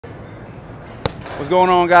What's going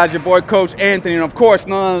on, guys? Your boy Coach Anthony, and of course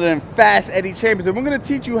none other than Fast Eddie Chambers, and we're going to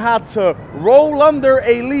teach you how to roll under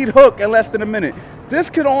a lead hook in less than a minute. This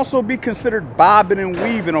could also be considered bobbing and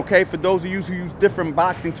weaving, okay, for those of you who use different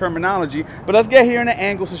boxing terminology. But let's get here in the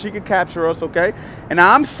angle so she can capture us, okay? And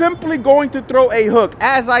now I'm simply going to throw a hook.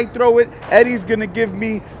 As I throw it, Eddie's going to give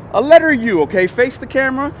me a letter U, okay? Face the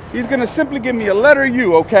camera. He's going to simply give me a letter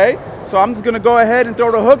U, okay? So I'm just going to go ahead and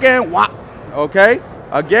throw the hook and whop, okay?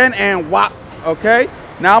 Again and whop. Okay,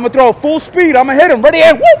 now I'm gonna throw full speed. I'm gonna hit him. Ready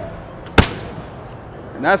and whoop!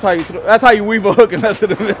 And that's how you weave a hook in less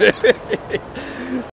than a minute.